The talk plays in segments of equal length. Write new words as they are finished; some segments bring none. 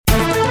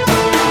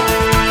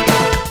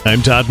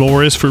I'm Todd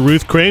Morris for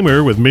Ruth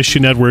Kramer with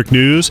Mission Network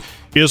News.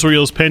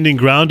 Israel's pending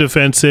ground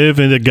offensive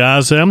into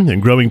Gaza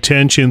and growing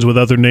tensions with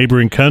other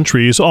neighboring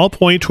countries all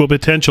point to a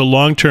potential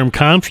long-term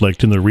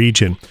conflict in the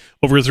region.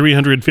 Over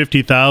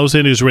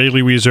 350,000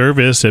 Israeli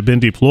reservists have been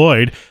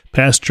deployed.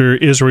 Pastor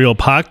Israel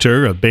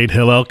Pachter of Beit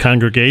Hillel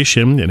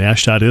congregation in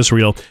Ashdod,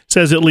 Israel,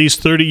 says at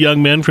least 30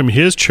 young men from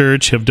his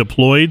church have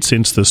deployed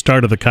since the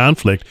start of the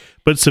conflict,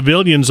 but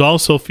civilians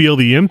also feel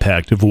the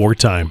impact of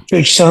wartime.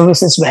 Church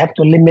services, we have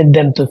to limit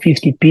them to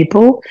 50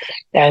 people,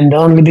 and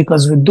only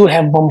because we do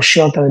have bomb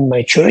shelter in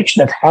my church,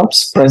 that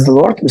helps, praise the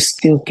Lord, we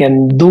still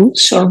can do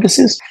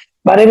services.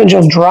 But even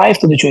just drive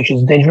to the church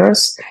is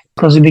dangerous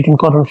because we can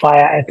caught on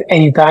fire at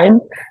any time.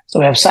 So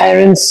we have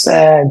sirens,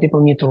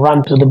 people need to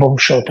run to the bomb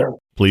shelter.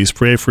 Please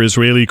pray for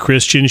Israeli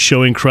Christians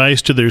showing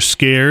Christ to their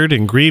scared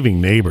and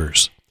grieving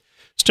neighbors.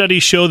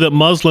 Studies show that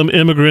Muslim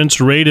immigrants'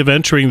 rate of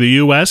entering the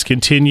U.S.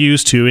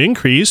 continues to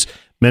increase.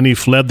 Many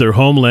fled their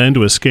homeland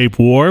to escape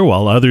war,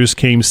 while others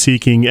came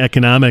seeking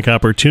economic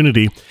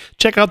opportunity.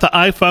 Check out the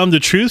I Found the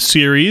Truth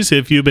series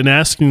if you've been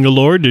asking the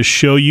Lord to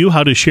show you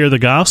how to share the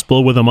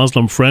gospel with a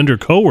Muslim friend or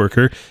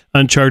coworker.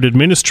 Uncharted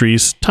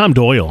Ministries, Tom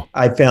Doyle.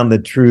 I Found the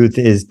Truth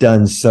is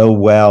done so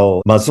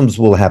well. Muslims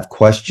will have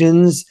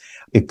questions.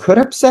 It could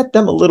upset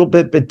them a little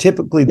bit, but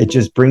typically it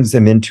just brings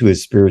them into a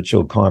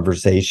spiritual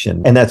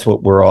conversation. And that's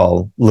what we're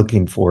all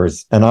looking for,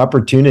 is an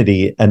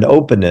opportunity and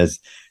openness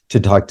to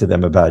talk to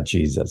them about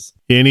Jesus.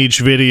 In each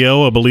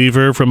video, a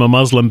believer from a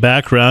Muslim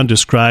background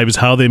describes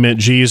how they met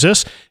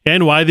Jesus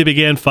and why they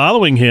began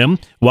following him.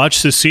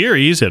 Watch the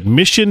series at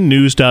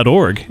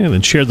missionnews.org and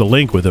then share the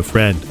link with a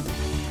friend.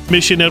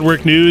 Mission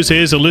Network News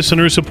is a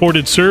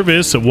listener-supported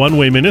service of One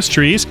Way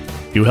Ministries.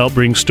 You help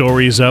bring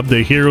stories of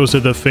the heroes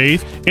of the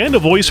faith and a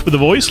voice for the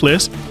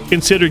voiceless.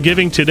 Consider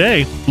giving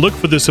today. Look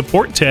for the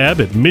support tab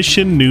at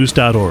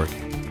missionnews.org.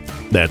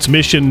 That's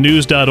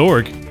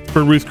missionnews.org.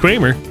 For Ruth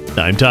Kramer,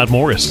 I'm Todd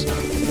Morris.